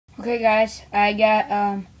Okay guys, I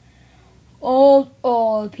got old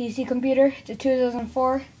PC computer. It's a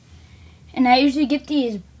 2004, and I usually get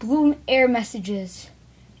these blue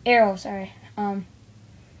arrow, sorry. And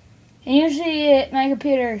usually my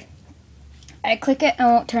computer, I click it and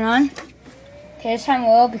it won't turn on. Okay, this time it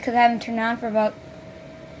will, because I haven't turned on for about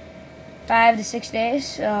 5 to 6 days.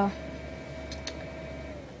 So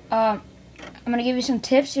I'm gonna give you some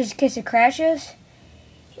tips just in case it crashes.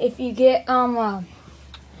 If you get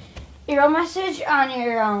error message on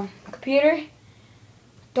your computer,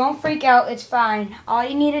 don't freak out, it's fine. All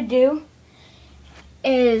you need to do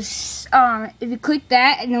is if you click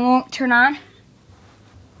that and it won't turn on,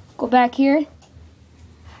 go back here.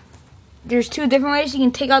 There's two different ways you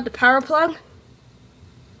can take out the power plug.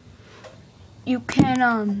 You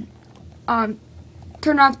can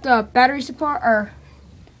turn off the battery support or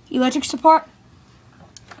electric support,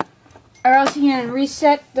 or else you can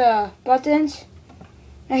reset the buttons.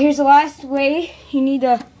 Now here's the last way. You need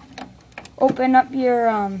to open up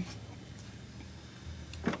your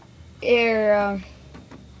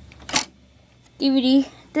DVD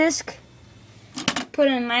disc, put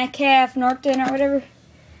in Minecraft, Norton, or whatever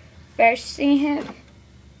version you have.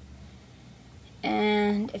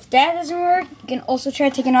 And if that doesn't work, you can also try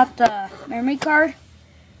taking out the memory card,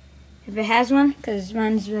 if it has one, because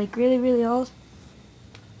mine's like really old.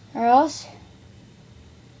 Or else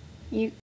you